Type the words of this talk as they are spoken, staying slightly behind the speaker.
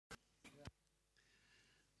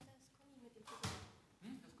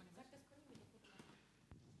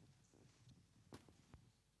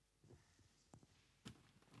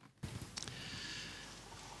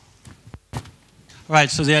Right,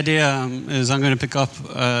 so the idea is I'm going to pick up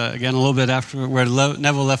again a little bit after where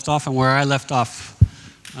Neville left off and where I left off.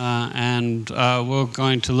 We're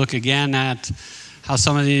going to look again at how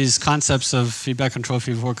some of these concepts of feedback control,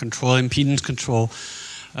 feedforward control, impedance control,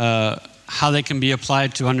 how they can be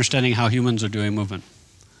applied to understanding how humans are doing movement.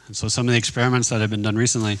 And so some of the experiments that have been done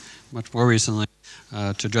recently, much more recently,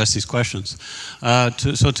 to address these questions.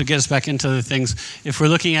 So to get us back into the things, if we're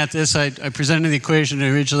looking at this, I presented the equation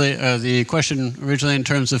originally, the question originally in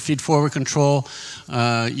terms of feed-forward control.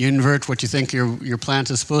 You invert what you think your plant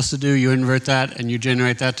is supposed to do, you invert that, and you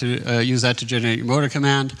generate that to use that to generate your motor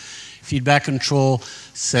command. Feedback control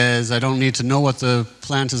says I don't need to know what the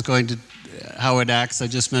plant is going to, how it acts. I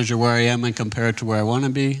just measure where I am and compare it to where I want to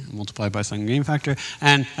be, multiply by some gain factor.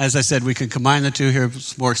 And as I said, we can combine the two here.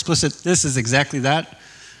 It's more explicit. This is exactly that.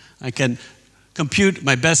 I can compute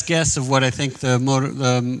my best guess of what I think the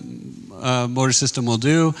motor system will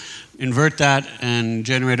do, invert that, and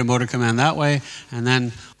generate a motor command that way. And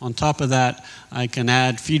then on top of that, I can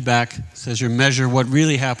add feedback. It says you measure what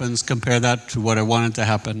really happens, compare that to what I want it to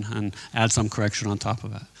happen, and add some correction on top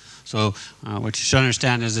of that. So what you should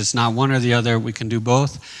understand is it's not one or the other. We can do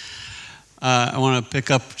both. I want to pick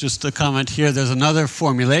up just a comment here. There's another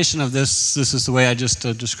formulation of this. This is the way I just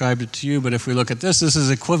described it to you. But if we look at this, this is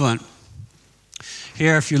equivalent.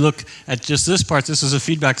 Here, if you look at just this part, this is a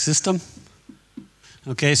feedback system.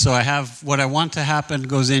 Okay, so I have what I want to happen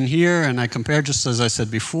goes in here, and I compare just as I said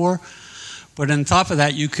before. But on top of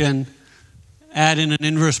that, you can add in an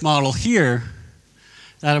inverse model here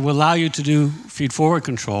that will allow you to do feed-forward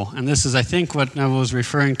control. And this is, I think, what Neville was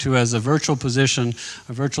referring to as a virtual position,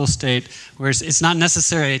 a virtual state, where it's not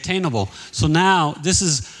necessarily attainable. So now, this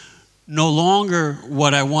is no longer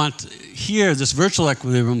what I want here, this virtual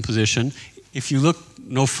equilibrium position. If you look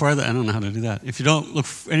no further, I don't know how to do that. If you don't look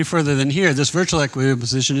any further than here, this virtual equilibrium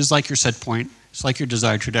position is like your set point. It's like your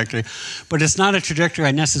desired trajectory. But it's not a trajectory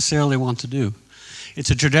I necessarily want to do. It's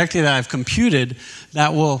a trajectory that I've computed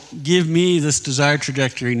that will give me this desired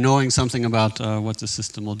trajectory knowing something about what the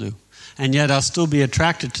system will do. And yet I'll still be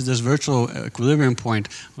attracted to this virtual equilibrium point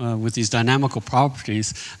with these dynamical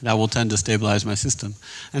properties that will tend to stabilize my system.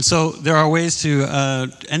 And so there are ways to,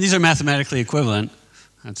 and these are mathematically equivalent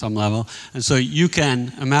at some level, and so you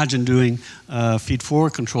can imagine doing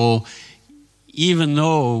feed-forward control even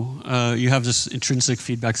though you have this intrinsic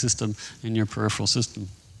feedback system in your peripheral system.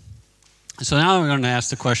 So now we're going to ask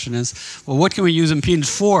the question is, well, what can we use impedance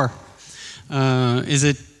for? Is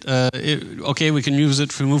it, okay, we can use it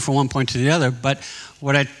to move from one point to the other, but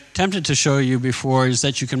what I attempted to show you before is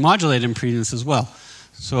that you can modulate impedance as well.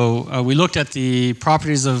 So we looked at the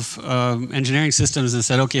properties of engineering systems and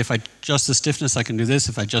said, okay, if I adjust the stiffness, I can do this.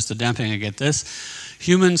 If I adjust the damping, I get this.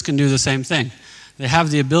 Humans can do the same thing. They have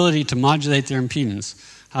the ability to modulate their impedance.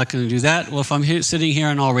 How can I do that? Well, if I'm sitting here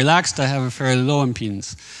and all relaxed, I have a fairly low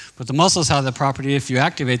impedance. But the muscles have the property, if you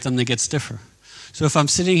activate them, they get stiffer. So if I'm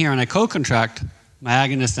sitting here and I co-contract my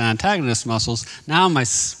agonist and antagonist muscles, now my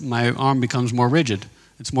arm becomes more rigid.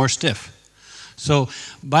 It's more stiff. So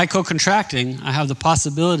by co-contracting, I have the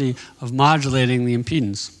possibility of modulating the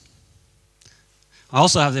impedance. I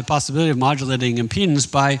also have the possibility of modulating impedance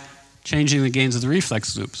by changing the gains of the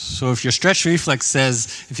reflex loops. So if your stretch reflex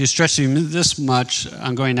says, if you stretch me this much,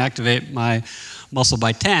 I'm going to activate my muscle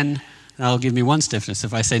by 10, that'll give me one stiffness.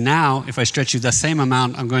 If I say now, if I stretch you the same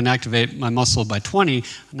amount, I'm going to activate my muscle by 20,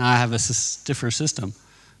 now I have a stiffer system.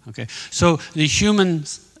 Okay, so the human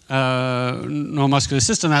neuromuscular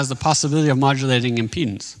system has the possibility of modulating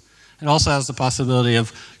impedance. It also has the possibility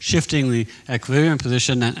of shifting the equilibrium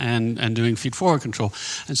position and doing feed-forward control.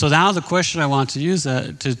 And so now the question I want to use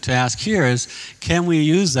to ask here is, can we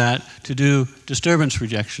use that to do disturbance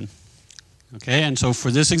rejection? Okay, and so for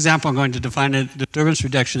this example, I'm going to define a disturbance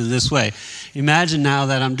rejection in this way. Imagine now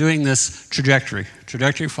that I'm doing this trajectory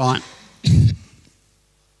following.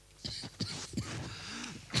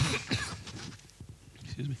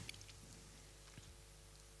 Excuse me.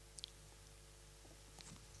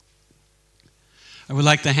 I would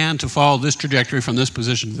like the hand to follow this trajectory from this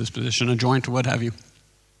position to this position, a joint or what have you.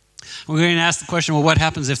 We're going to ask the question, well, what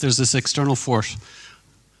happens if there's this external force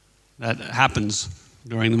that happens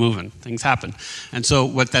during the movement? Things happen. And so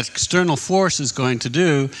what that external force is going to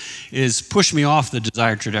do is push me off the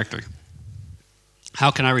desired trajectory.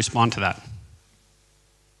 How can I respond to that?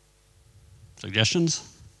 Suggestions?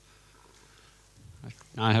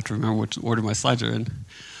 Now I have to remember what order my slides are in.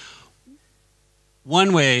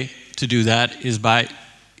 One way to do that is by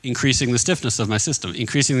increasing the stiffness of my system,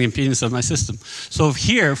 increasing the impedance of my system. So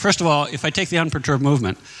here, first of all, if I take the unperturbed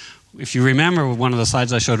movement, if you remember one of the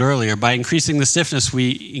slides I showed earlier, by increasing the stiffness,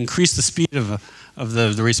 we increase the speed of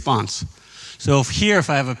the response. So if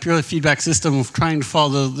I have a purely feedback system of trying to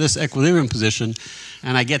follow this equilibrium position,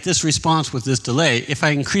 and I get this response with this delay, if I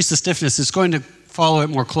increase the stiffness, it's going to follow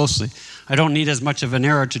it more closely. I don't need as much of an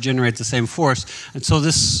error to generate the same force, and so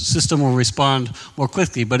this system will respond more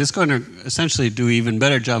quickly, but it's going to essentially do an even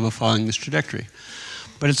better job of following this trajectory.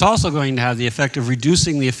 But it's also going to have the effect of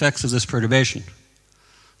reducing the effects of this perturbation.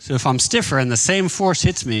 So if I'm stiffer and the same force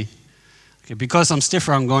hits me, okay, because I'm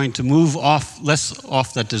stiffer, I'm going to move less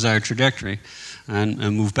off that desired trajectory and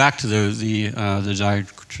move back to the desired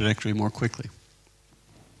trajectory more quickly.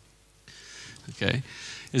 Okay.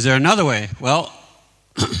 Is there another way? Well,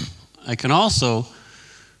 I can also,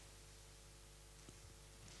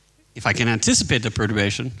 if I can anticipate the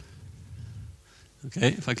perturbation, okay,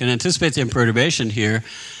 if I can anticipate the perturbation here,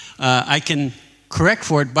 I can correct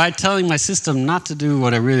for it by telling my system not to do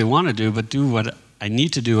what I really want to do, but do what I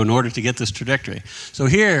need to do in order to get this trajectory. So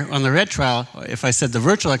here on the red trial, if I said the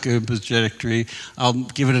virtual equilibrium trajectory, I'll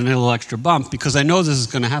give it a little extra bump because I know this is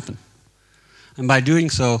going to happen. And by doing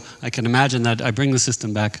so, I can imagine that I bring the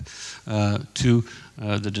system back to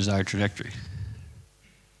the desired trajectory.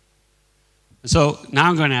 So now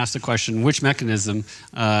I'm going to ask the question, which mechanism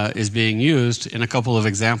is being used in a couple of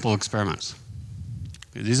example experiments?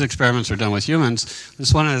 These experiments are done with humans.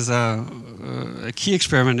 This one is a key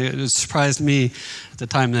experiment. It surprised me at the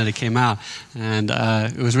time that it came out. And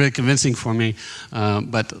it was really convincing for me,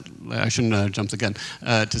 but I shouldn't jump the gun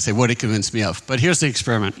to say what it convinced me of. But here's the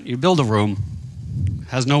experiment. You build a room. It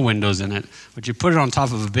has no windows in it, but you put it on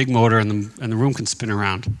top of a big motor and the room can spin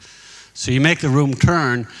around. So you make the room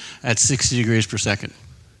turn at 60 degrees per second.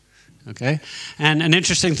 Okay? And an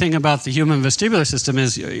interesting thing about the human vestibular system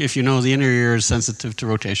is, if you know, the inner ear is sensitive to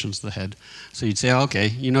rotations of the head. So you'd say, oh, okay,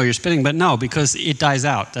 you know you're spinning, but no, because it dies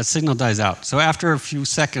out. That signal dies out. So after a few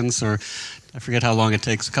seconds, or I forget how long it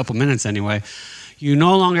takes, a couple minutes anyway, you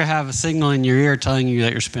no longer have a signal in your ear telling you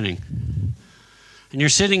that you're spinning. And you're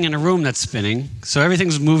sitting in a room that's spinning, so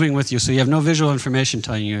everything's moving with you, so you have no visual information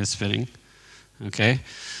telling you it's spinning. Okay?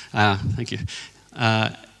 Thank you.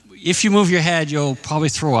 If you move your head, you'll probably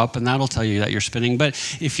throw up, and that'll tell you that you're spinning. But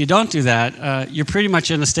if you don't do that, you're pretty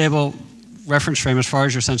much in a stable reference frame as far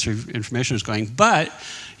as your sensory information is going. But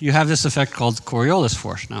you have this effect called Coriolis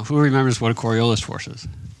force. Now, who remembers what a Coriolis force is?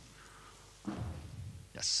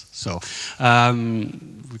 Yes. So,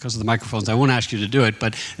 because of the microphones, I won't ask you to do it.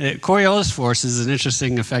 But Coriolis force is an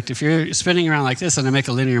interesting effect. If you're spinning around like this and I make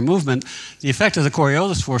a linear movement, the effect of the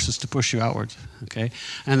Coriolis force is to push you outwards. Okay?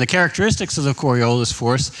 And the characteristics of the Coriolis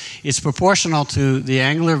force is proportional to the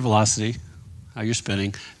angular velocity, how you're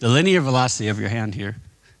spinning, the linear velocity of your hand here,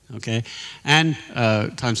 okay, and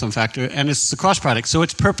times some factor, and it's the cross product. So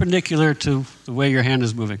it's perpendicular to the way your hand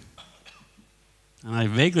is moving. And I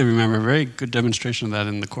vaguely remember a very good demonstration of that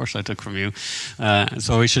in the course I took from you.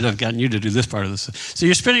 So we should have gotten you to do this part of this. So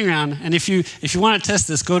you're spinning around, and if you want to test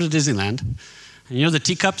this, go to Disneyland. And you know the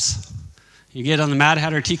teacups? You get on the Mad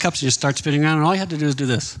Hatter teacups, and you start spinning around, and all you have to do is do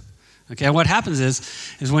this. Okay, and what happens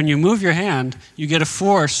is when you move your hand, you get a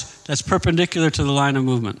force that's perpendicular to the line of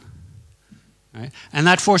movement. Right? And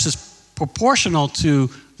that force is proportional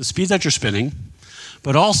to the speed that you're spinning,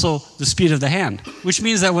 but also the speed of the hand, which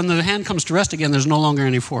means that when the hand comes to rest again, there's no longer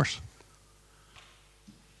any force.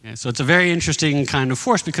 Okay, so it's a very interesting kind of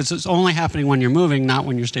force because it's only happening when you're moving, not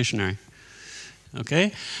when you're stationary.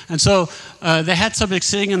 Okay? And so they had subjects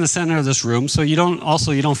sitting in the center of this room, so you don't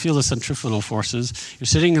feel the centrifugal forces. You're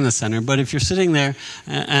sitting in the center, but if you're sitting there,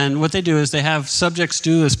 and what they do is they have subjects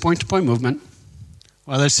do this point-to-point movement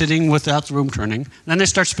while they're sitting without the room turning. Then they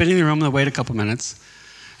start spinning the room and they wait a couple minutes.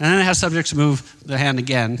 And then they have subjects move the hand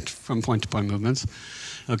again from point-to-point movements,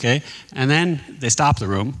 okay? And then they stop the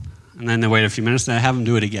room, and then they wait a few minutes, and they have them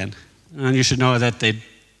do it again. And you should know that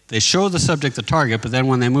they show the subject the target, but then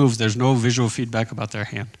when they move, there's no visual feedback about their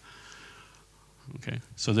hand. Okay,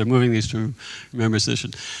 so they're moving these to remember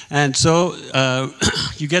position. And so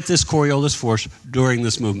you get this Coriolis force during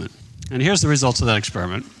this movement. And here's the results of that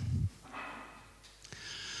experiment.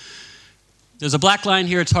 There's a black line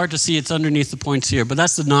here. It's hard to see. It's underneath the points here. But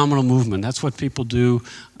that's the nominal movement. That's what people do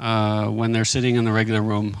when they're sitting in the regular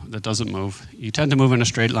room that doesn't move. You tend to move in a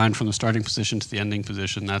straight line from the starting position to the ending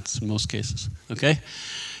position. That's in most cases. Okay?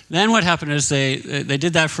 Then what happened is they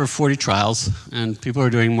did that for 40 trials, and people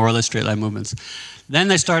are doing more or less straight line movements. Then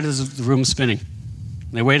they started the room spinning.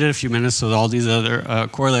 They waited a few minutes so all these other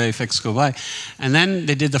corollary effects go by. And then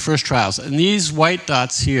they did the first trials. And these white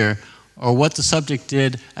dots here are what the subject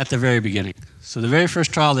did at the very beginning. So the very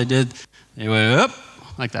first trial they went up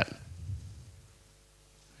like that.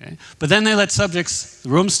 Okay? But then they let subjects, the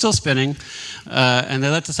room's still spinning, and they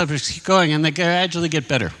let the subjects keep going, and they gradually get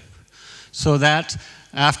better. So that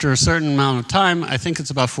after a certain amount of time, I think it's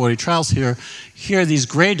about 40 trials here, here these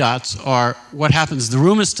gray dots are what happens. The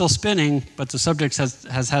room is still spinning, but the subject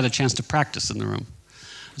has had a chance to practice in the room.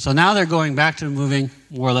 So now they're going back to moving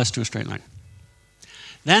more or less to a straight line.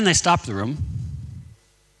 Then they stop the room.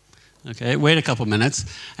 Okay, wait a couple minutes,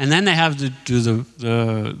 and then they have to do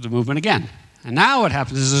the movement again. And now what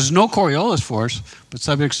happens is there's no Coriolis force, but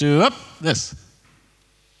subjects do this.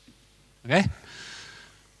 Okay?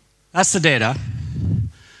 That's the data.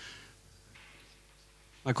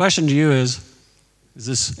 My question to you is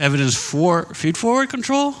this evidence for feed-forward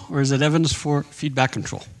control, or is it evidence for feedback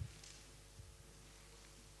control?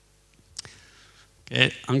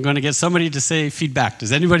 Okay, I'm going to get somebody to say feedback.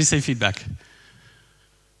 Does anybody say feedback?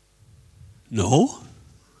 No?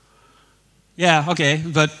 Yeah, okay,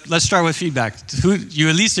 but let's start with feedback. You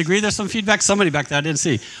at least agree there's some feedback? Somebody back there I didn't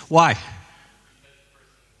see. Why?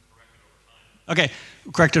 Okay,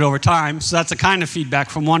 corrected over time, so that's a kind of feedback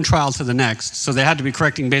from one trial to the next. So they had to be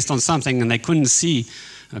correcting based on something and they couldn't see,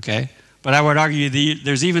 okay? But I would argue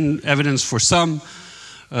there's even evidence for some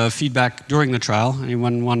feedback during the trial.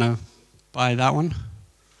 Anyone want to buy that one?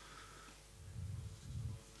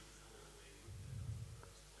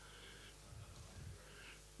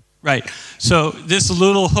 Right, so this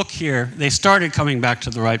little hook here, they started coming back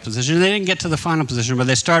to the right position. They didn't get to the final position, but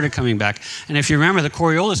they started coming back. And if you remember, the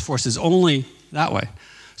Coriolis force is only that way.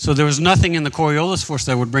 So there was nothing in the Coriolis force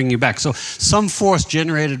that would bring you back. So some force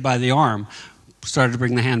generated by the arm started to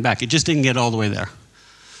bring the hand back. It just didn't get all the way there.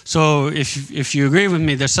 So if you agree with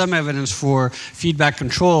me, there's some evidence for feedback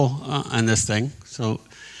control on this thing. So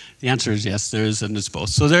the answer is yes, there is, and it's both.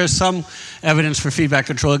 So there's some evidence for feedback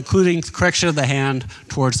control, including correction of the hand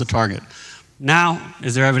towards the target. Now,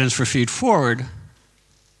 is there evidence for feed forward?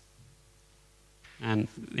 And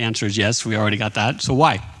the answer is yes, we already got that. So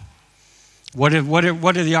why? What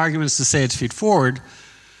are the arguments to say it's feed forward?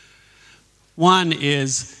 One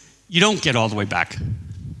is you don't get all the way back,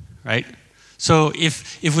 right? So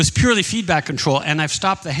if it was purely feedback control and I've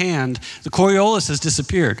stopped the hand, the Coriolis has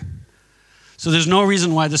disappeared. So there's no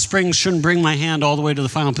reason why the spring shouldn't bring my hand all the way to the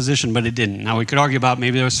final position, but it didn't. Now we could argue about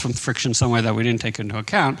maybe there was some friction somewhere that we didn't take into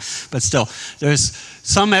account, but still, there's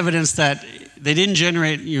some evidence that they didn't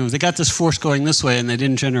generate, they got this force going this way and they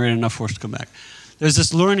didn't generate enough force to come back. There's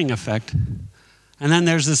this learning effect, and then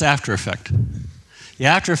there's this after effect. The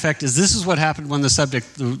after effect is this is what happened when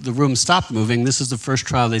the room stopped moving. This is the first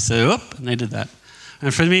trial they said, oop, and they did that.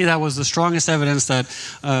 And for me, that was the strongest evidence that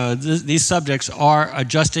these subjects are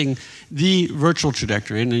adjusting the virtual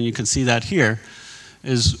trajectory, and then you can see that here,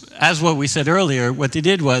 is as what we said earlier, what they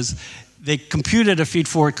did was they computed a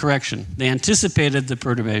feed-forward correction. They anticipated the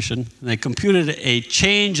perturbation. They computed a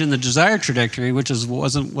change in the desired trajectory, which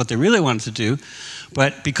wasn't what they really wanted to do.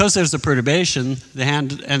 But because there's the perturbation, the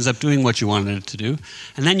hand ends up doing what you wanted it to do.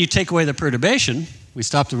 And then you take away the perturbation. We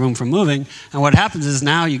stop the room from moving. And what happens is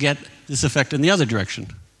now you get this effect in the other direction.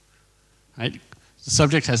 Right? The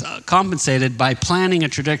subject has compensated by planning a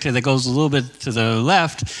trajectory that goes a little bit to the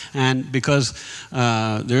left, and because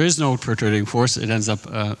there is no perturbating force, it ends up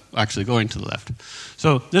actually going to the left.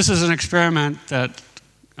 So this is an experiment that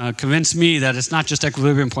convinced me that it's not just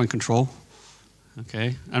equilibrium point control.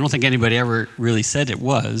 Okay, I don't think anybody ever really said it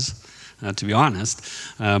was, to be honest.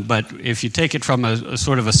 But if you take it from a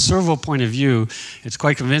sort of a servo point of view, it's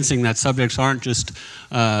quite convincing that subjects aren't just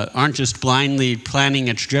blindly planning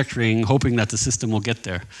a trajectory and hoping that the system will get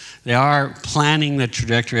there. They are planning the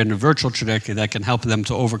trajectory and a virtual trajectory that can help them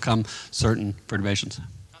to overcome certain perturbations.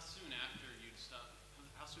 How soon after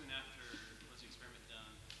was the experiment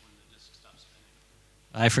done when the disk stopped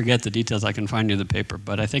spinning? I forget the details. I can find you the paper,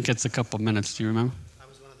 but I think it's a couple minutes. Do you remember? I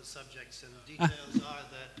was one of the subjects, and the details are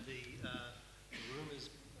that the room is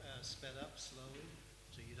sped up slowly,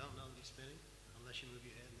 so you don't know that it's spinning unless you move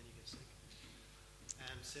your head and then you get sick.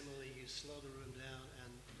 And similarly, you slow the room down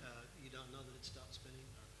and you don't know that it stopped spinning,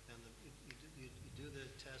 and you do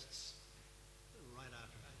the tests right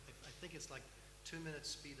after. I think it's like 2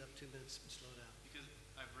 minutes speed up, 2 minutes slow down. Because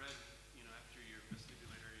I've read, after your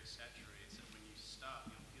vestibular area saturates, that when you stop,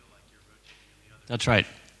 you'll feel like you're rotating in the other. That's right.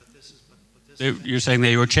 But this is, You're saying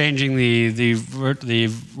they were changing the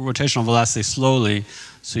rotational velocity slowly,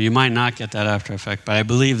 so you might not get that after effect. But I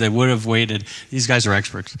believe they would have waited. These guys are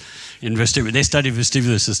experts in vestibular. They study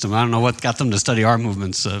vestibular system. I don't know what got them to study our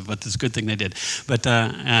movements, but it's a good thing they did. But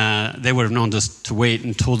they would have known just to wait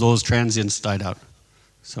until those transients died out.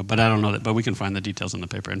 So, but I don't know that. But we can find the details in the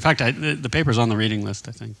paper. In fact, the paper's on the reading list,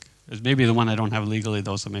 I think. It's maybe the one I don't have legally,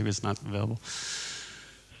 though, so maybe it's not available.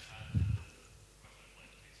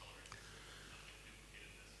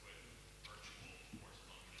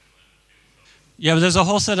 Yeah, but there's a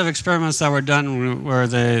whole set of experiments that were done where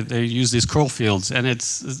they use these curl fields, and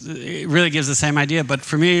it really gives the same idea. But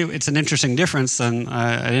for me, it's an interesting difference, and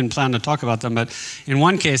I didn't plan to talk about them. But in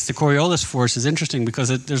one case, the Coriolis force is interesting because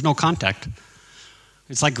there's no contact.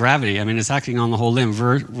 It's like gravity. I mean, it's acting on the whole limb.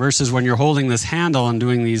 Versus when you're holding this handle and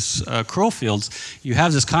doing these curl fields, you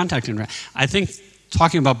have this contact. I think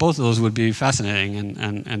talking about both of those would be fascinating,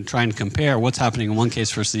 and trying to compare what's happening in one case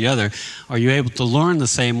versus the other. Are you able to learn the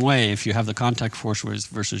same way if you have the contact force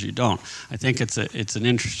versus you don't? I think it's an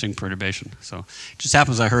interesting perturbation. So it just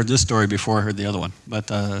happens I heard this story before I heard the other one, but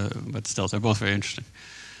still, they're both very interesting.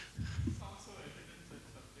 It's also evidence that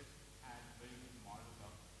subjects had very good models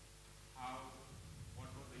of what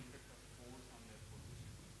was the effect of force on their position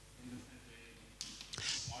in the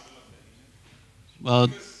sense model of their image. Well,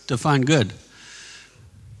 define good.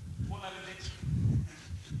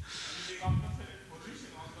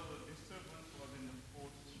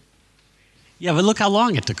 Yeah, but look how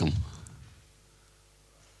long it took them.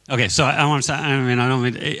 Okay, so I want to say, I don't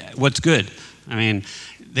mean, what's good? I mean,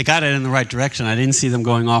 they got it in the right direction. I didn't see them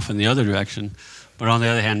going off in the other direction. But on the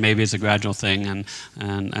other hand, maybe it's a gradual thing,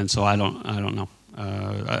 and so I don't know.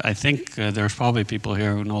 I think there's probably people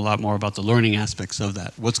here who know a lot more about the learning aspects of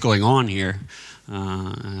that. What's going on here,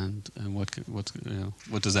 and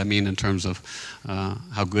what does that mean in terms of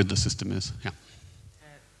how good the system is? Yeah.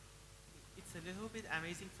 It's a little bit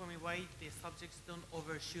amazing for me why the subjects don't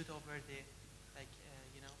overshoot over the,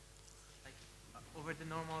 over the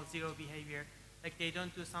normal zero behavior. Like they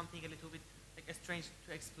don't do something a little bit like strange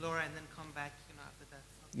to explore and then come back, after that.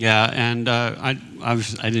 Yeah, and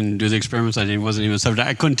I didn't do the experiments. Wasn't even subject.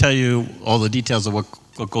 I couldn't tell you all the details of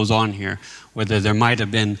what goes on here. Whether there might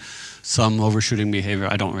have been some overshooting behavior,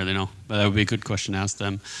 I don't really know. But that would be a good question to ask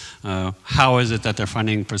them. How is it that they're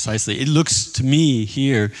finding precisely? It looks to me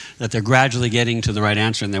here that they're gradually getting to the right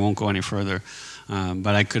answer and they won't go any further.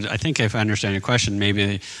 But I think if I understand your question,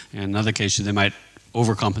 maybe in another case they might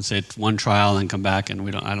overcompensate one trial and come back,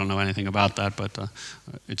 and I don't know anything about that, but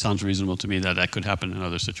it sounds reasonable to me that that could happen in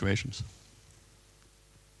other situations.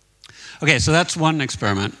 Okay, so that's one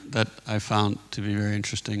experiment that I found to be very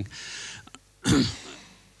interesting.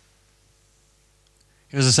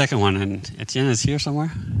 Here's a second one, and Etienne is here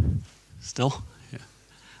somewhere? Still? Yeah.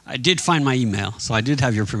 I did find my email, so I did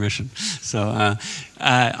have your permission. So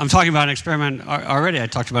I'm talking about an experiment already. I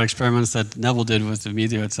talked about experiments that Neville did with the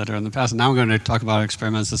media, et cetera, in the past. And now I'm going to talk about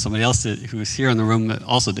experiments that somebody else did, who is here in the room that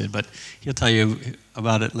also did, but he'll tell you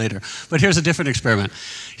about it later. But here's a different experiment.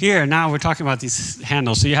 Here, now we're talking about these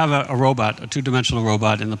handles. So you have a robot, a two-dimensional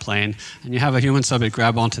robot in the plane, and you have a human subject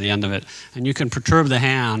grab onto the end of it. And you can perturb the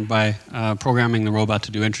hand by programming the robot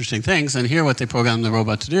to do interesting things. And here what they programmed the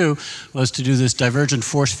robot to do was to do this divergent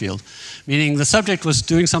force field, meaning the subject was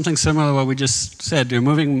doing something similar to what we just said. They're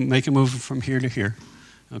make a move from here to here.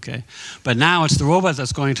 Okay, but now it's the robot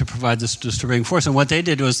that's going to provide this disturbing force. And what they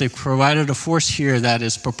did was they provided a force here that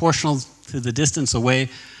is proportional to the distance away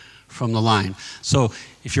from the line. So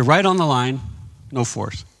if you're right on the line, no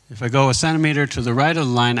force. If I go a centimeter to the right of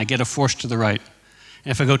the line, I get a force to the right.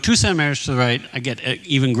 And if I go 2 centimeters to the right, I get an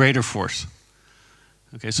even greater force.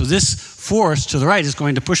 Okay, so this force to the right is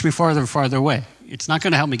going to push me farther and farther away. It's not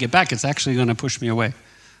going to help me get back, it's actually going to push me away.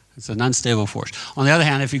 It's an unstable force. On the other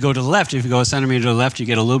hand, if you go to the left, if you go a centimeter to the left, you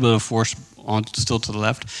get a little bit of force still to the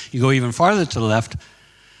left. You go even farther to the left,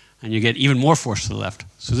 and you get even more force to the left.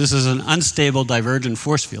 So this is an unstable divergent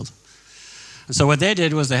force field. And so what they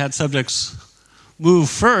did was they had subjects move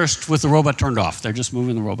first with the robot turned off. They're just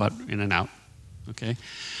moving the robot in and out. Okay?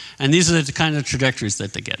 And these are the kind of trajectories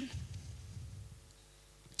that they get.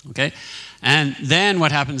 Okay? And then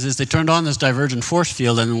what happens is they turned on this divergent force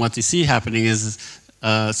field, and what they see happening is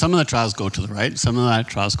some of the trials go to the right, some of the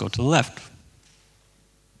trials go to the left.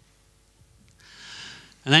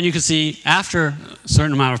 And then you can see after a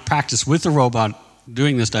certain amount of practice with the robot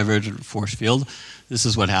doing this divergent force field, this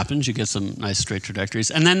is what happens. You get some nice straight trajectories.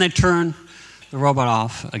 And then they turn the robot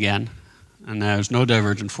off again, and there's no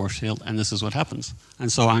divergent force field, and this is what happens.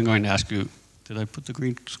 And so I'm going to ask you, did I put the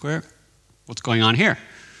green square? What's going on here?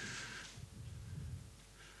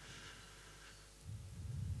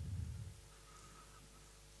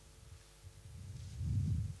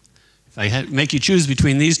 If I make you choose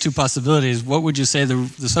between these two possibilities, what would you say the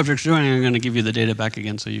subject's doing? I'm going to give you the data back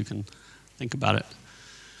again so you can think about it.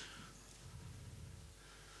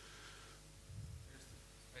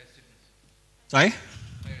 Sorry?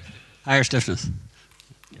 Higher stiffness.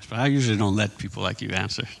 Yes, but I usually don't let people like you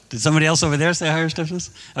answer. Did somebody else over there say higher stiffness?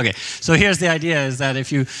 Okay, so here's the idea is that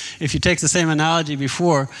if you take the same analogy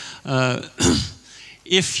before,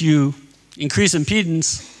 if you increase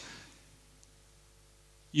impedance,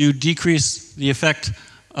 you decrease the effect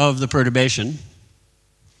of the perturbation.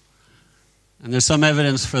 And there's some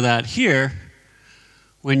evidence for that here.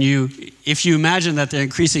 If you imagine that they're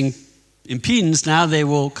increasing impedance, now they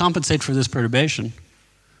will compensate for this perturbation.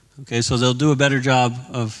 Okay, so they'll do a better job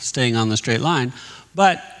of staying on the straight line.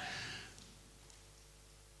 But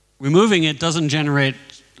removing it doesn't generate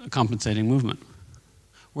a compensating movement.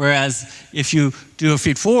 Whereas if you do a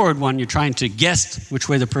feed-forward one, you're trying to guess which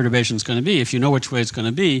way the perturbation is going to be. If you know which way it's going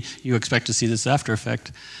to be, you expect to see this after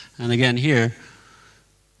effect. And again here,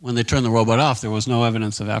 when they turned the robot off, there was no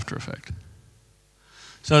evidence of after effect.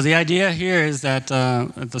 So the idea here is that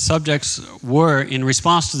the subjects were, in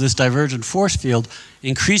response to this divergent force field,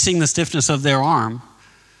 increasing the stiffness of their arm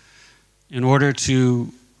in order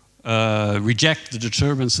to reject the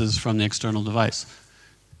disturbances from the external device.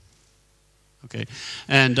 Okay,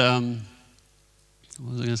 and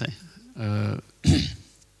what was I going to say?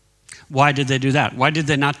 Why did they do that? Why did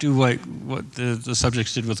they not do what the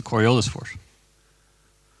subjects did with the Coriolis force?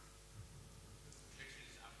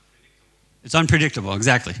 It's unpredictable,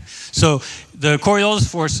 exactly. So the Coriolis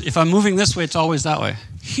force, if I'm moving this way, it's always that way.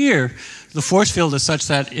 Here, the force field is such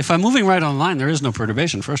that if I'm moving right on the line, there is no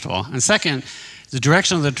perturbation, first of all. And second, the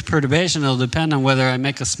direction of the perturbation will depend on whether I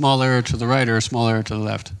make a small error to the right or a small error to the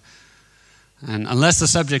left. And unless the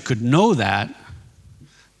subject could know that,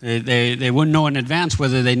 they wouldn't know in advance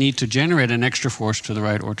whether they need to generate an extra force to the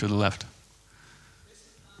right or to the left.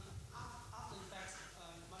 After effects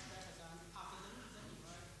much better than after them,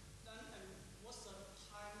 right? Then what's the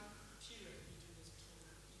time period between these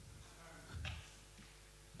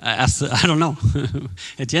two? I don't know.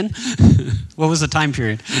 Etienne? What was the time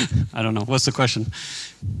period? I don't know. What's the question?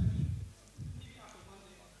 Maybe after 1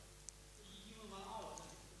 day or even 1 hour,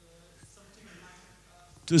 something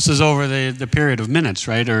might. This is over the period of minutes,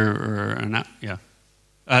 right? Or not? Yeah.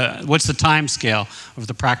 What's the time scale of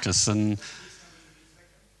the practice? And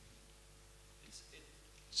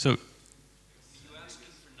so.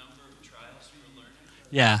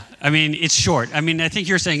 Yeah, I mean, it's short. I mean, I think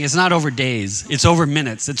you're saying it's not over days. It's over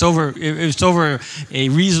minutes. It's over a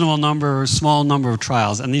reasonable number, small number of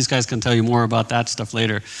trials. And these guys can tell you more about that stuff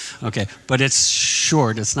later. Okay, but it's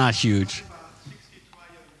short. It's not huge.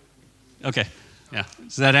 Okay, yeah.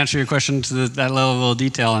 Does that answer your question to that level of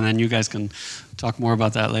detail? And then you guys can talk more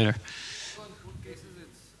about that later. So in both cases,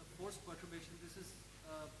 it's a force perturbation. This is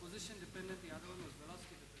position dependent. The other one was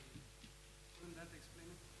velocity dependent. Wouldn't that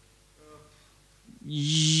explain it?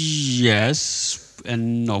 Yes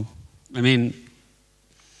and no. I mean,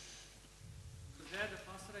 there, the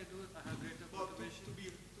faster I do it, I have greater perturbation. To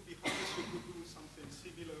be honest, we could do something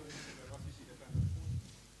similar with the velocity dependent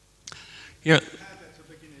force. here. We had at the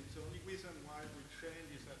beginning. The only reason why we trained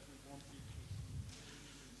is that we want it to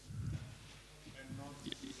and not.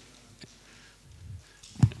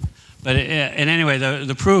 But in any way,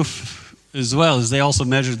 the proof as well is they also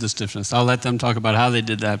measured the stiffness. I'll let them talk about how they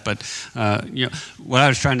did that, but you know, what I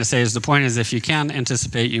was trying to say is the point is if you can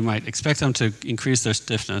anticipate, you might expect them to increase their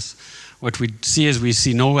stiffness. What we see is we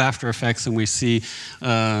see no after effects, and we see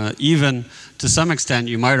even to some extent,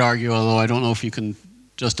 you might argue, although I don't know if you can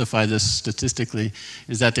justify this statistically,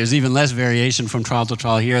 is that there's even less variation from trial to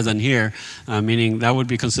trial here than here, meaning that would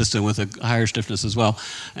be consistent with a higher stiffness as well.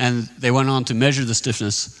 And they went on to measure the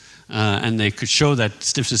stiffness, and they could show that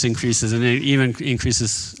stiffness increases, and it even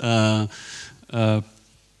increases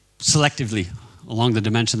selectively along the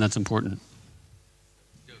dimension that's important.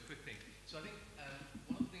 Yeah, a quick thing. So I think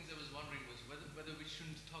one of the things I was wondering was whether we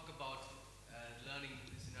shouldn't talk about learning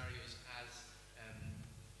scenarios as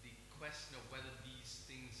the question of whether these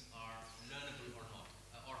things are learnable or not,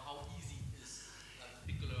 or how easy is a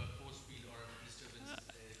particular force field or disturbance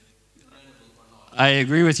learnable or not. I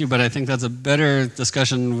agree with you, but I think that's a better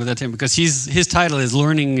discussion with him because his title is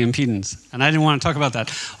Learning Impedance, and I didn't want to talk about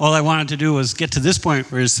that. All I wanted to do was get to this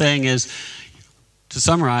point where he's saying is, to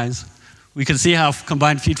summarize, we can see how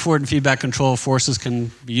combined feed-forward and feedback control forces can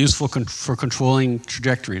be useful for controlling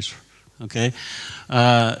trajectories. Okay,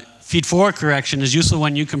 feed-forward correction is useful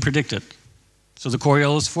when you can predict it. So the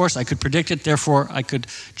Coriolis force, I could predict it, therefore I could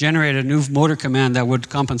generate a new motor command that would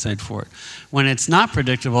compensate for it. When it's not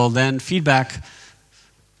predictable, then feedback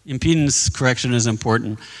impedance correction is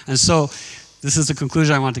important. And so this is the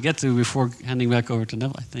conclusion I want to get to before handing back over to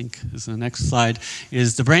Neville, I think, is the next slide,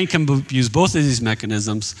 is the brain can use both of these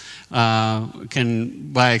mechanisms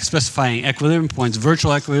by specifying equilibrium points,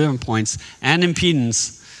 virtual equilibrium points, and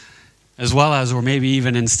impedance, as well as, or maybe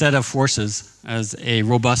even instead of forces, as a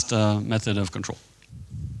robust method of control.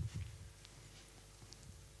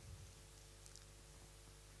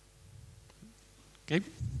 Okay.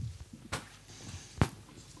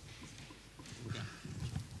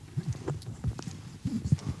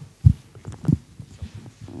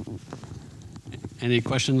 Any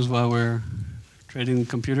questions while we're trading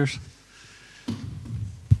computers?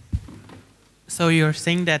 So you're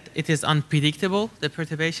saying that it is unpredictable, the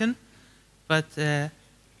perturbation, but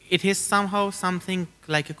it is somehow something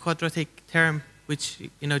like a quadratic term which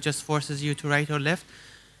just forces you to right or left.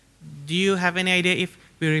 Do you have any idea if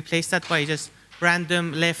we replace that by just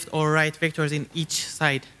random left or right vectors in each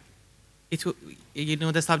side? It will,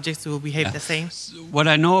 the subjects will behave the same? What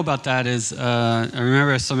I know about that is, I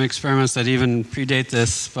remember some experiments that even predate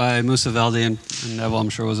this by Musavaldi and Neville, I'm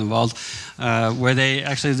sure, was involved, where they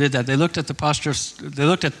actually did that. They looked at the posture, they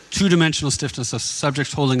looked at two-dimensional stiffness of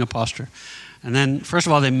subjects holding a posture. And then, first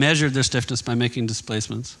of all, they measured their stiffness by making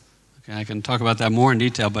displacements. Okay, I can talk about that more in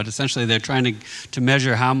detail, but essentially they're trying to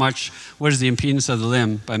measure how much, what is the impedance of the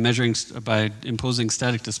limb by measuring, by imposing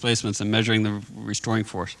static displacements and measuring the restoring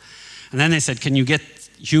force. And then they said, can you get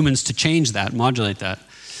humans to change that, modulate that?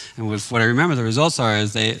 And with what I remember the results are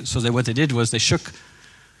is what they did was they shook,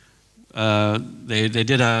 they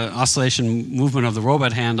did an oscillation movement of the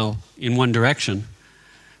robot handle in one direction.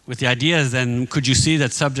 With the idea is then, could you see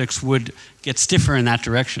that subjects would get stiffer in that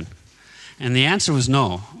direction? And the answer was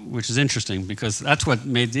no, which is interesting because that's what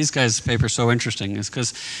made these guys' paper so interesting, is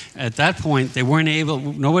because at that point they weren't able,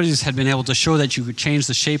 nobody had been able to show that you could change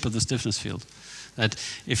the shape of the stiffness field. That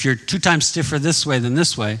if you're 2 times stiffer this way than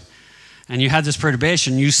this way, and you had this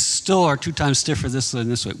perturbation, you still are 2 times stiffer this way than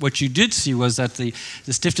this way. What you did see was that the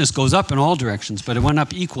stiffness goes up in all directions, but it went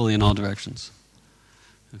up equally in all directions.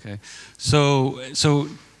 Okay, so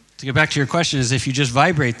to get back to your question is if you just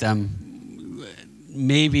vibrate them,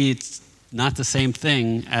 maybe it's not the same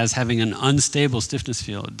thing as having an unstable stiffness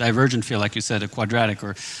field, a divergent field, like you said, a quadratic,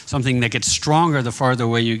 or something that gets stronger the farther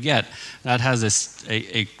away you get. That has a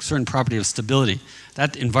certain property of stability.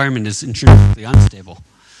 That environment is intrinsically unstable.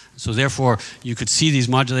 So therefore, you could see these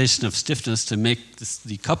modulations of stiffness to make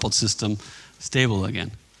the coupled system stable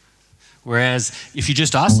again. Whereas if you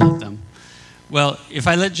just oscillate them, well, if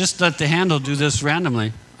I just let the handle do this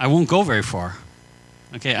randomly, I won't go very far.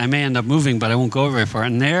 Okay, I may end up moving, but I won't go very far.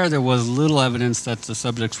 And there was little evidence that the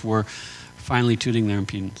subjects were finely tuning their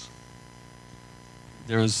impedance.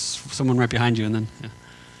 There was someone right behind you, and then, yeah.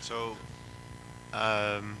 So,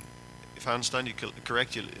 if I understand you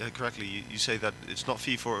correctly, you say that it's not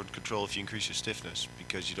feed-forward control if you increase your stiffness,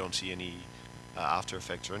 because you don't see any after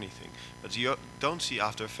effects or anything. But you don't see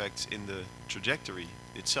after effects in the trajectory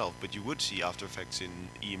itself, but you would see after effects in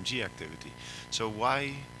EMG activity. So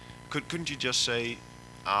why couldn't you just say,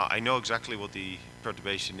 I know exactly what the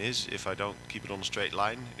perturbation is. If I don't keep it on a straight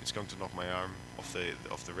line, it's going to knock my arm off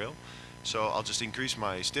the rail. So I'll just increase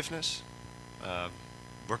my stiffness,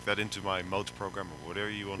 work that into my motor program or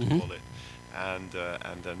whatever you want to call it, and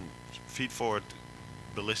then feed forward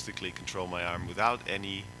ballistically control my arm without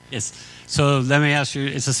any. Yes. So let me ask you.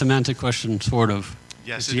 It's a semantic question, sort of.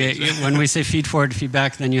 Yes. It is. When we say feed forward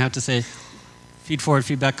feedback, then you have to say feed forward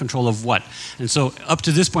feedback control of what? And so up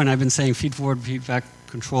to this point, I've been saying feed forward feedback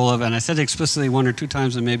control of, and I said explicitly 1 or 2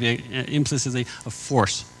 times and maybe implicitly, of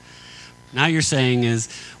force. Now you're saying is,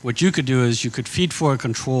 what you could do is you could feed forward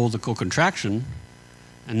control the co-contraction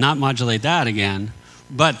and not modulate that again,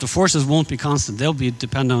 but the forces won't be constant. They'll be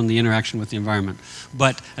dependent on the interaction with the environment.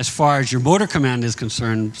 But as far as your motor command is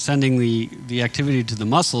concerned, sending the activity to the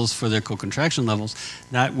muscles for their co-contraction levels,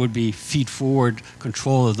 that would be feed forward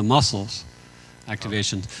control of the muscles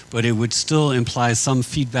activation, but it would still imply some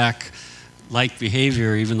feedback-like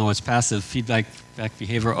behavior, even though it's passive, feedback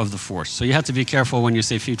behavior of the force. So you have to be careful when you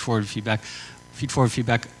say feed forward feedback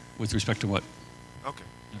with respect to what? Okay.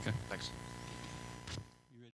 Okay. Thanks.